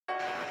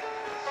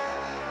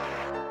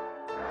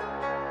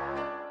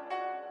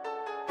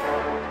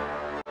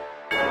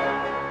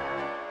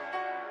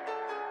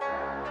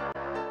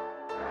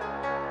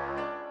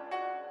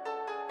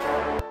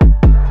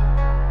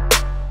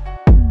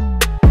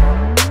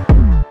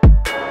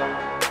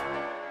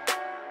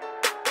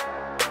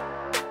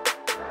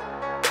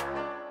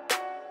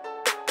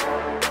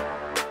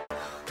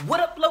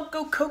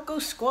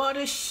Squad,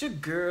 it's your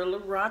girl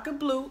LaRoca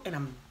Blue, and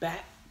I'm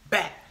back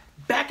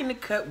in the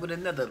cut with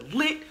another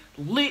lit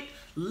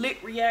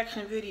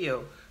reaction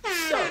video.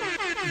 So,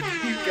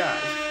 you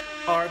guys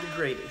are the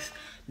greatest.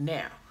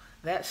 Now,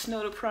 that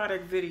Snow the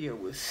Product video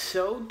was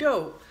so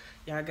dope,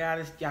 y'all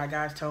guys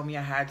told me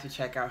I had to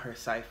check out her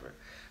Cypher.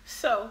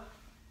 So,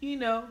 you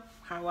know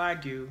how I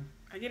do.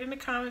 I get in the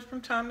comments from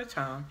time to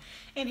time,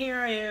 and here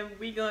I am.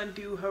 We gonna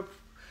do her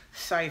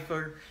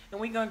Cypher, and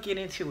we gonna get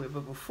into it.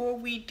 But before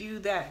we do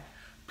that,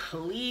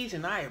 please,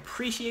 and I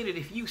appreciate it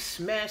if you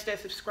smash that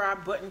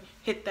subscribe button,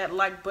 hit that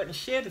like button,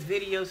 share the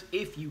videos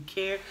if you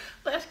care.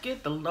 Let's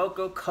get the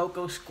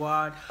Castro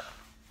Squad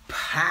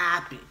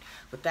popping.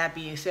 With that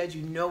being said,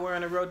 you know we're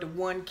on the road to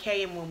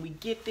 1K, and when we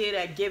get there,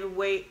 that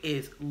giveaway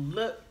is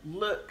lit.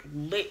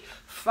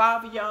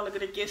 5 of y'all are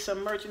gonna get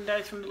some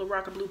merchandise from the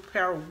LaRoca Blue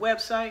Apparel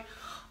website.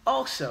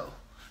 Also,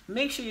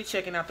 make sure you're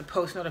checking out the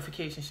post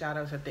notification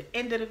shoutouts at the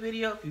end of the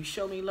video. If you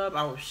show me love,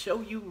 I will show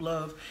you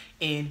love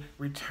in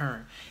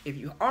return. If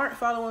you aren't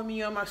following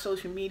me on my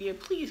social media,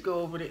 please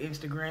go over to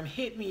Instagram,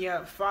 hit me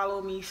up,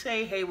 follow me,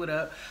 say hey, what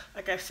up.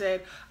 Like I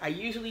said, I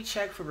usually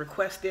check for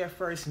requests there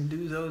first and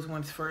do those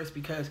ones first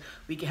because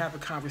we can have a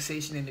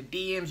conversation in the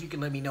DMs. You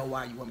can let me know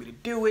why you want me to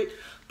do it,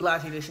 blah,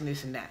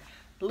 this and that.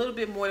 A little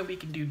bit more than we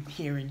can do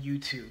here in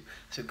YouTube.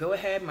 So go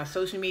ahead, my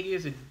social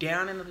medias are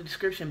down in the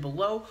description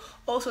below.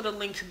 Also, the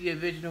link to the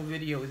original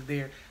video is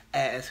there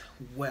as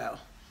well.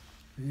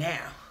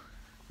 Now,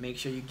 make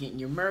sure you're getting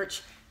your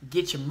merch.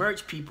 Get your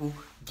merch, people.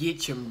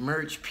 Get your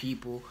merch,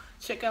 people.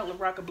 Check out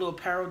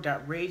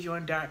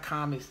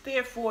LaRocaBlueApparel.rageon.com. It's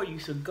there for you,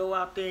 so go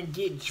out there and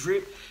get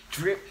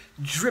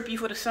drippy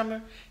for the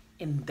summer.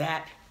 And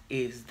that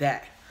is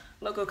that.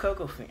 Loco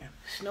Coco fam,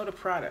 Snow the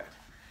Product,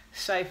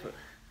 Cypher,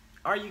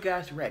 are you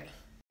guys ready?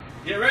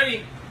 Get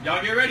ready.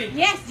 Y'all get ready.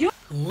 Yes, you.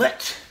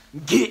 Let's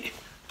get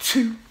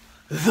to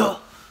the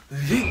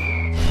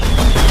video.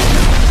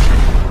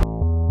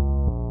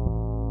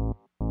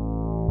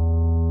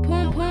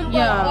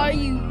 Are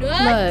you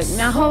nuts? Look,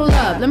 now hold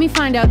up. Let me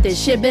find out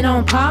this shit been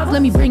on pause.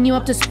 Let me bring you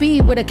up to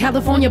speed with a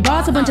California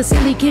boss. A bunch of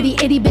silly kitty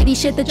itty bitty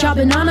shit that y'all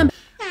been on them.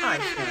 Alright,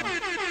 fam.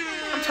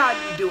 I'm tired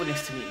of you doing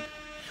this to me.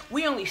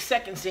 We only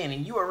seconds in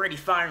and you already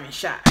firing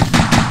shots.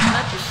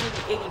 Not the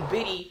shitty itty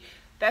bitty.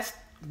 That's,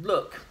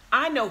 look,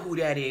 I know who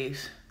that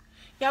is.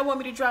 Y'all want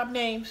me to drop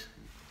names?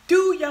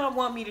 Do y'all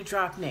want me to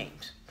drop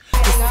names?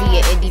 See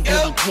an itty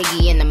bitty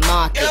piggy in the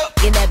market.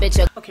 Get that bitch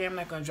a. Okay, I'm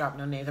not gonna drop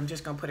no names. I'm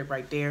just gonna put it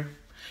right there.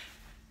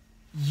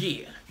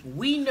 Yeah,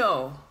 we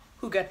know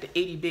who got the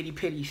itty bitty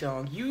pity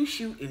song. You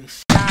shooting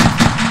shots.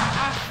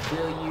 I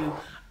feel you.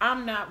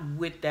 I'm not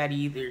with that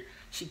either.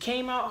 She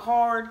came out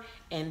hard,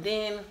 and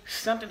then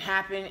something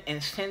happened,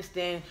 and since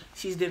then,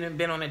 she's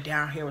been on a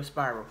downhill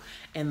spiral.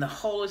 And the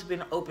hole has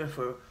been open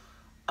for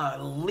a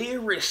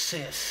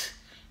lyricist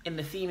in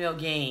the female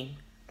game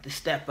to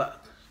step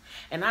up.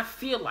 And I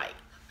feel like,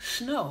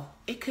 Snow,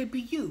 it could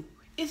be you.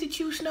 Is it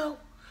you, Snow?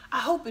 I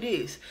hope it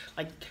is.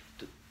 Like,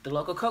 the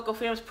local Coco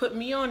fans put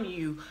me on to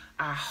you.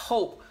 I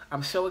hope.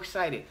 I'm so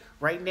excited.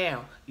 Right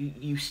now,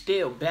 you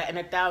still batting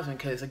 1,000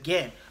 because,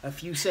 again, a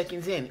few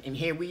seconds in, and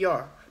here we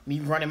are. Me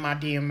running my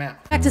damn mouth.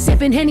 Back to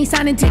sipping Henny,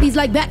 signing titties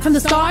like back from the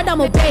start. I'm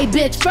a Bay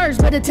bitch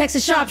first, but a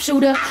Texas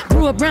sharpshooter.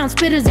 Grew up brown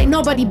spitters, ain't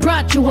nobody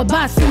brought you a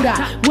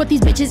basuda. What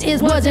these bitches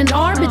is, wasn't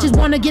are. Bitches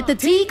wanna get the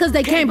tea, cause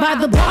they came by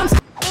the bombs.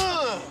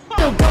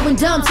 Still going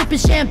dumb, sipping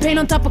champagne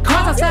on top of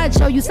cars. Outside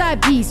show you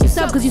side piece, you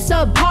sub cause you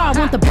subpar.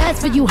 Want the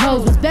best for you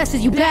hoes, what's best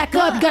is you back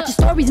up. You got your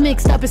stories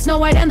mixed up, it's Snow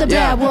White and the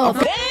Bad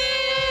Wolf.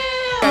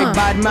 Hey,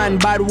 bad man,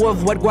 bad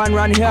wolf, what going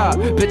run here?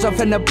 Bitch, I'm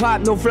finna pop,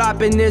 no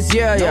flopping this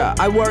year, yeah.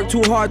 I work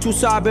too hard to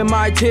sob in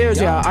my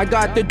tears, yeah. I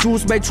got the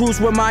juice, make truce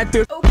with my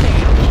fears.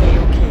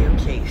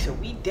 Okay. So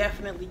we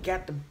definitely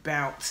got the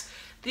bounce.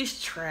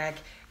 This track,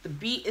 the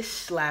beat is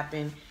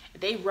slapping.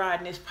 They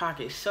riding this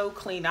pocket so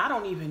clean. I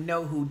don't even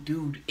know who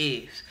dude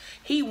is.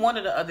 He one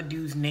of the other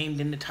dudes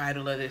named in the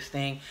title of this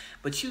thing.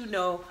 But you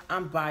know,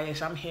 I'm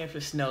biased. I'm here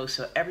for Snow,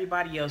 so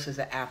everybody else is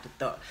an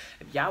afterthought.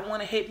 If y'all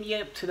want to hit me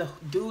up to the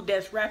dude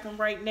that's rapping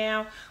right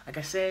now, like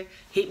I said,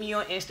 hit me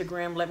on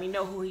Instagram. Let me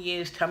know who he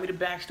is. Tell me the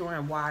backstory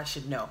and why I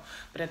should know.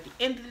 But at the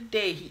end of the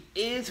day, he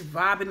is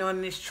vibing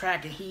on this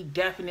track, and he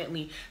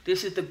definitely,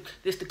 this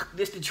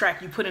the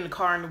track you put in the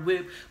car in the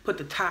whip, put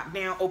the top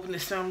down, open the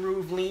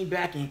sunroof, lean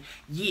back, and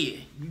yeah,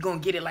 you gonna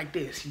get it like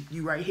this.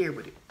 You right here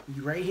with it.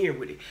 You right here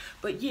with it.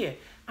 But yeah,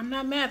 I'm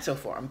not mad so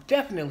far. I'm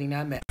definitely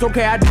not mad. It's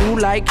okay, I do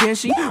like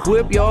Kenshi.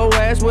 Whip your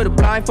ass with a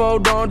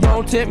blindfold on,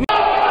 don't tempt me.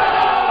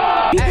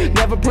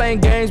 Never playing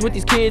games with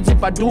these kids.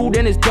 If I do,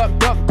 then it's duck,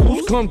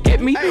 goose, come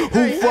get me.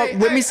 Who fuck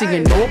with me?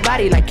 Singing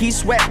nobody like he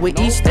sweat with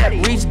each step.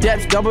 Reach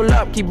depths, double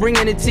up, keep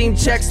bringing the team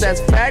checks.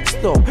 That's facts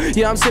though.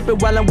 Yeah, I'm sipping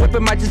while I'm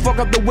whipping. Might just fuck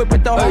up the whip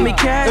with the homie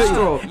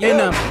Castro.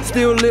 And I'm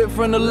still lit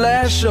from the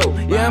last show.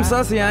 Yeah, I'm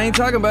saucy, I ain't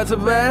talking about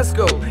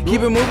Tabasco.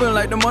 Keep it moving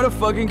like the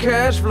motherfucking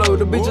cash flow.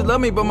 The bitches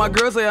love me, but my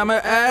girls say I'm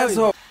an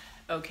asshole.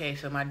 Okay,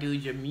 so my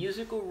dude, your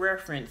musical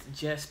reference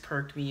just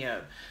perked me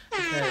up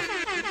because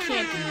you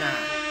can't deny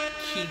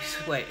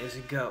Keith Sweat is a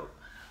GOAT.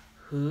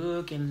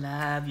 Who can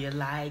love you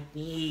like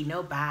me?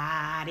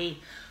 Nobody.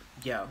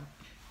 Yo,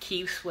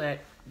 Keith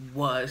Sweat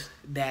was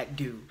that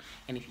dude.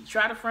 And if you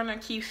try to front on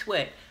Keith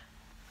Sweat,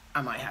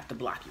 I might have to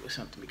block you or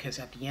something, because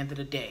at the end of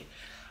the day,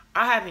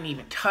 I haven't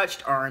even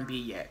touched R&B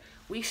yet.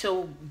 We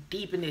so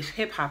deep in this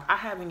hip hop, I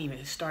haven't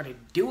even started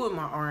doing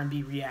my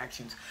R&B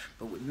reactions.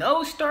 But when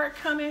those start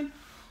coming,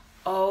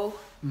 oh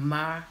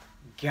my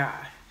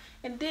God.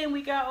 And then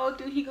we got, oh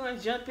dude, he gonna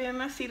jump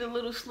in. I see the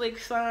little slick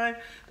sign.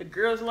 The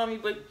girls love me,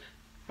 but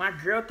my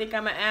girl think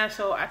I'm an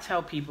asshole. I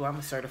tell people I'm a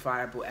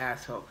certifiable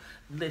asshole.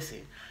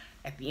 Listen,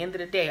 at the end of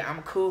the day,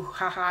 I'm cool,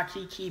 haha,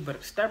 kiki, but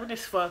I'm stubborn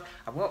as fuck.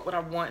 I want what I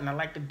want, and I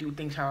like to do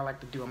things how I like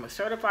to do. I'm a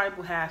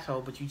certifiable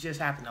asshole, but you just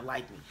happen to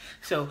like me.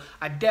 So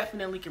I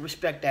definitely can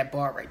respect that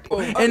bar right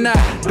there. And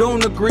I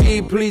don't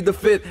agree, plead the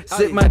fifth.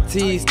 Sip my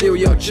tea, steal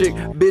your chick.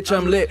 Bitch,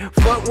 I'm lit.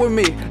 Fuck with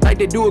me like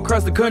they do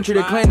across the country.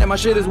 They claim that my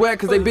shit is whack,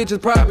 cause they bitches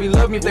probably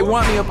love me. If they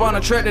want me up on a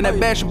track, then that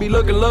bag should be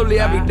looking lovely.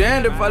 I'd be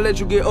damned if I let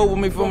you get over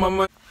me for my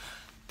money.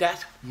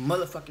 That's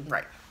motherfucking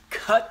right.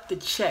 Cut the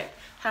check.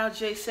 How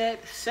Jay said,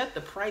 set the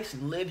price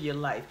and live your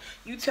life.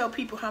 You tell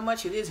people how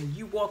much it is and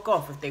you walk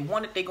off. If they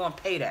want it, they gonna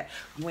pay that.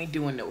 You ain't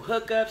doing no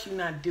hookups. You're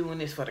not doing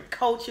this for the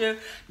culture.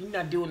 You're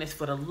not doing this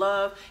for the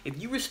love.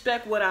 If you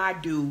respect what I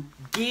do,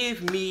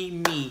 give me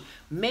me.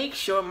 Make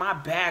sure my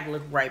bag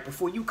look right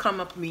before you come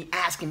up to me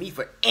asking me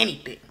for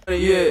anything.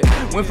 Yeah,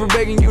 went from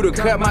begging you to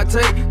cut my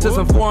tape to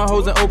some foreign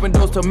hoes and open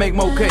doors to make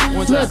more cake.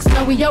 Look,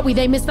 snowy yoey,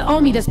 they miss the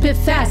Omi that spit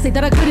fast. Say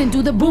that I couldn't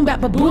do the boom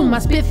bap, but boom, I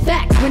spit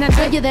facts. When I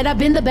tell you that I've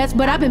been the best,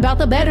 but I've been about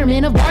the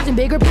betterment of bars and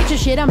bigger picture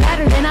shit. I'm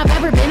better than I've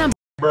ever been. I'm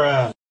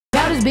about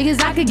as big as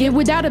I could get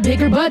without a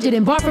bigger budget.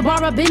 And bar for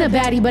bar, I've been a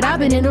baddie, but I've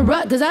been in a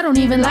rut, cause I don't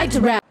even like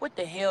to rap. What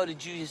the hell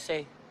did you just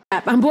say?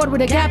 I'm bored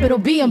with a capital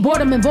B. I'm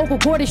boredom and vocal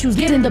cord issues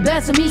getting the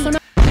best of me. So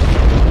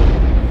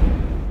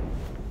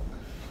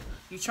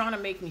you trying to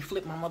make me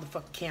flip my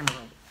motherfucking camera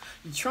over.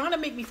 You trying to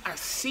make me, I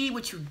see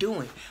what you're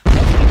doing.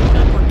 I'm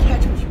not gonna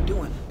catch what you're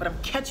doing, but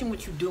I'm catching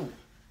what you're doing.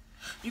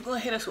 You're gonna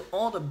hit us with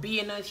all the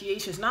B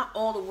enunciations. Not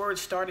all the words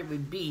started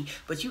with B,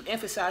 but you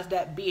emphasized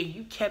that B and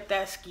you kept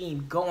that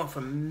scheme going for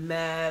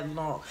mad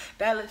long.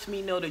 That lets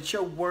me know that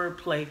your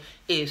wordplay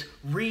is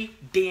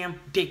damn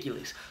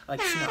ridiculous. Like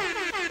Snow.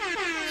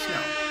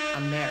 Snow,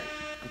 I'm married.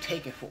 I'm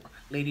taken for.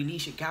 Lady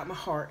Leisha got my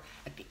heart.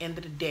 At the end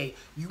of the day,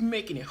 you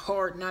making it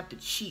hard not to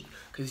cheat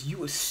because you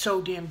were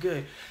so damn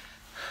good.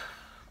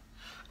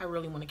 I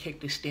really want to kick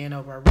this stand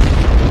over.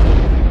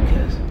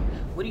 Because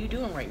what are you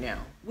doing right now?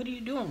 What are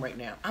you doing right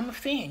now? I'm a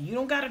fan. You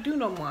don't got to do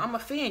no more. I'm a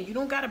fan. You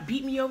don't got to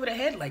beat me over the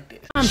head like this.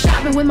 I'm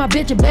shopping with my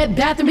bitch at Bed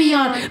Bath &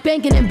 Beyond.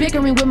 Banking and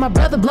bickering with my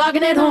brother,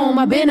 blogging at home.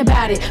 I've been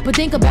about it, but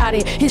think about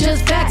it. It's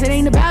just facts. It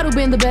ain't about who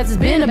been the best.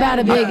 It's been about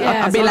a big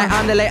ass. I be like,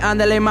 andale,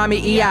 andale, mommy,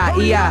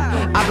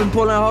 E-I. I've been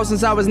pulling hoes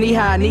since I was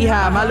knee-high,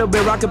 knee-high. My little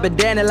bit rock a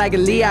bandana like a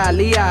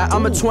Leah.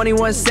 I'm a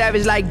 21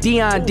 Savage like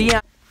Dion.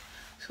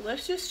 So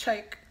let's just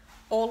check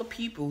all the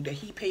people that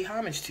he pay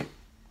homage to.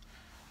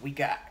 We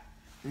got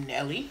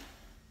Nelly,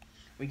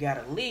 we got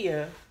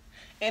Aaliyah,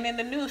 and in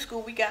the new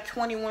school we got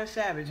 21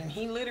 Savage, and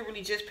he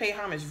literally just paid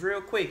homage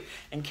real quick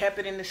and kept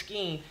it in the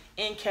scheme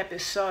and kept it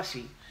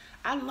saucy.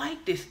 I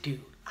like this dude.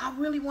 I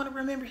really want to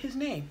remember his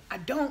name. I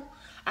don't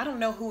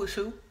know who is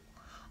who.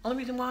 Only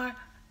reason why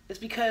is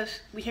because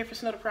we here for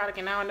Snow the Product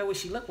and I don't know what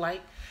she looked like.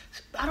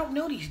 I don't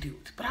know these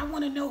dudes, but I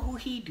want to know who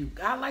he do.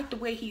 I like the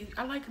way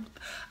I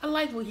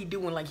like what he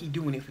doing, like he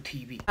doing it for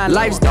TV.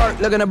 Life's dark,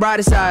 look on the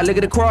brighter side. Look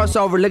at the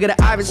crossover, look at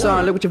the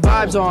Iverson. Look what your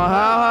vibes on.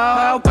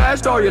 How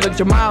fast are you? Look at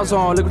your miles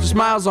on. Look what your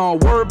smiles on.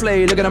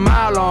 Wordplay, look at a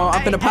mile on.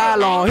 I'm finna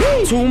pile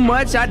on. Too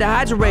much, I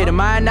dehydrate him.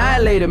 I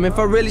annihilate him. If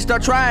I really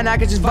start trying, I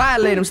can just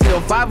violate him.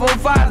 Still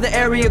 505, the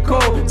area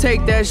code.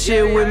 Take that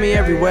shit with me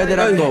everywhere that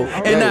I go.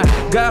 And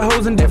I got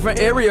hoes in different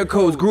area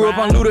codes. Grew up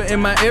on Luda in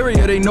my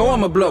area, they know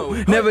I'm a blow.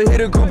 Never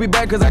hit a groupie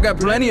back cause I got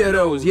plenty of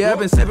those. Yeah, I've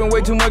been sipping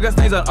way too much, got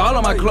stains on all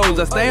of my clothes.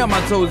 I stay on my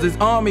toes, it's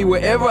on me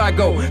wherever I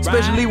go.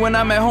 Especially when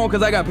I'm at home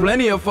cause I got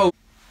plenty of folks.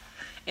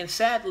 And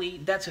sadly,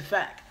 that's a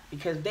fact.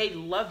 Because they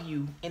love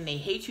you and they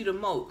hate you the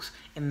most.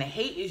 And the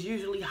hate is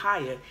usually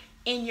higher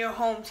in your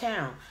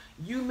hometown.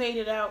 You made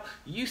it out,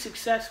 you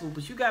successful,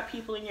 but you got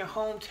people in your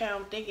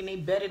hometown thinking they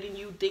better than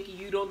you, thinking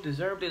you don't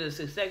deserve the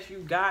success you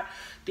got,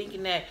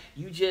 thinking that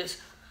you just,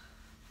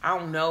 I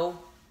don't know,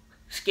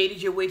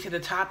 skated your way to the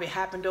top. It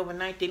happened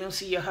overnight. They don't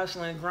see you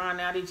hustling and grind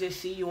now. They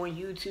just see you on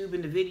YouTube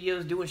and the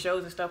videos doing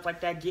shows and stuff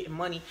like that, getting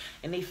money,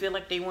 and they feel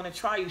like they want to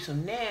try you. So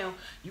now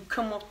you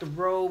come off the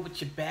road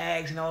with your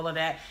bags and all of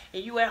that,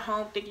 and you at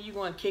home thinking you're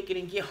going to kick it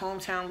and get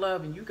hometown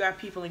love, and you got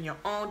people in your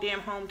own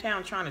damn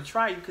hometown trying to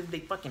try you because they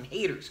fucking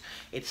haters.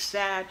 It's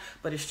sad,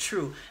 but it's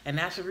true. And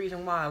that's the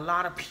reason why a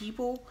lot of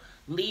people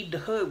leave the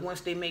hood once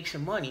they make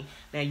some money.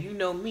 Now, you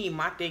know me,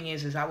 my thing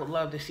is I would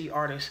love to see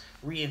artists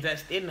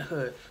reinvest in the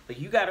hood, but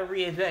you got to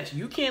reinvest.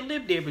 You can't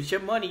live there, but your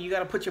money, you got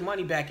to put your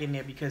money back in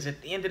there, because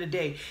at the end of the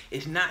day,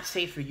 it's not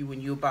safe for you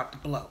when you're about to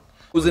blow.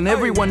 And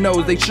everyone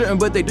knows they shouldn't,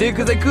 but they did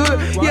cause they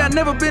could. Yeah, I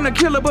never been a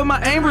killer, but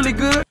my aim really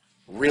good.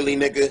 Really,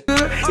 nigga?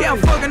 Yeah, I'm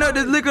fucking up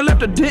this liquor,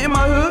 left a dent in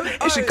my hood.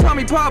 And she call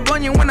me Pop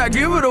Bunyan when I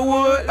give her the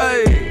wood.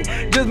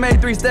 Ay, just made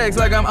 3 stacks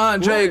like I'm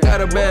Andre.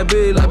 Got a bad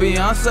bitch like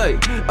Beyonce.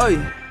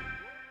 Ay.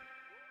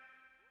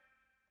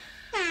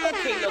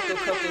 Okay, Loco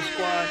Coco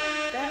Squad,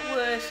 that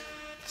was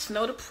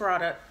Snow the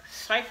Product,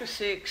 Cypher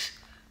 6,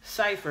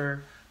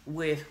 Cypher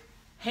with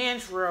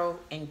Jandro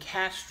and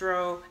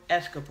Castro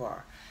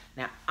Escobar.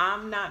 Now,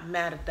 I'm not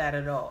mad at that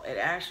at all. It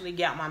actually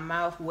got my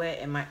mouth wet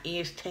and my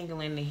ears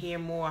tingling to hear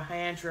more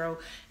Jandro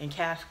and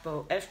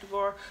Castro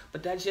Escobar,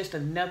 but that's just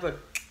another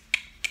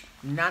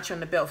notch on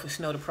the belt for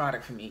Snow the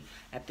Product for me.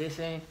 At this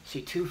end,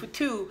 she 2 for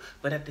 2,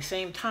 but at the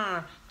same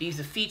time, these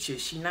are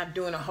features. She's not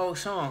doing a whole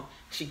song.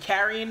 She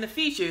carrying the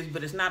features,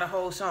 but it's not a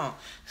whole song.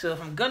 So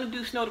if I'm gonna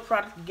do Snow the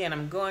Product again,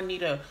 I'm gonna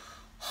need a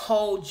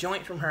whole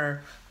joint from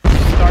her.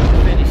 Start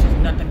to finish is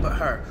nothing but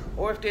her.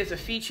 Or if there's a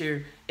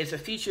feature, it's a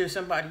feature of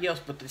somebody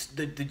else, but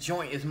the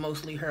joint is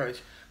mostly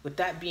hers. With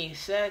that being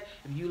said,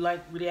 if you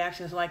like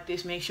reactions like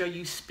this, make sure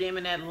you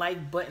spamming that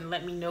like button.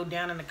 Let me know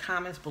down in the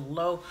comments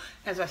below.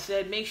 As I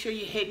said, make sure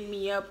you're hitting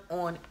me up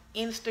on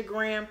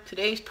Instagram.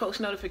 Today's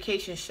post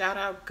notification shout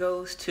out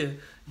goes to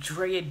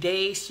Drea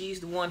Days.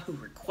 She's the one who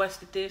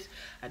requested this.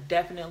 I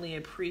definitely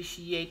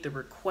appreciate the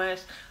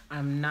request.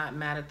 I'm not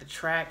mad at the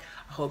track.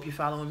 I hope you're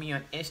following me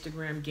on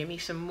Instagram. Give me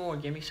some more.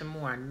 Give me some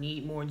more. I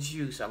need more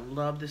juice. I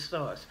love the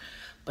sauce.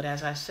 But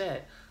as I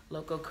said,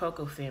 Loco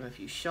Coco fam,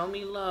 if you show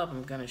me love,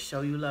 I'm going to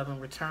show you love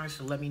in return.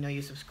 So let me know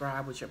you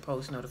subscribe with your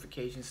post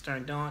notifications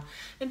turned on.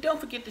 And don't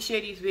forget to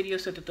share these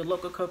videos so that the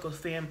Loco Coco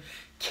fam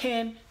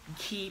can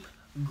keep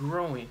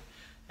growing.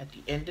 At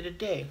the end of the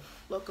day,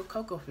 Loco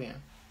Coco fam,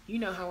 you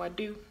know how I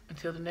do.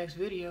 Until the next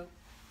video,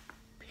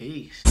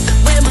 peace.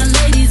 Where my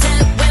ladies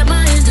at? Where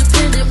my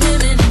independent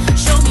women?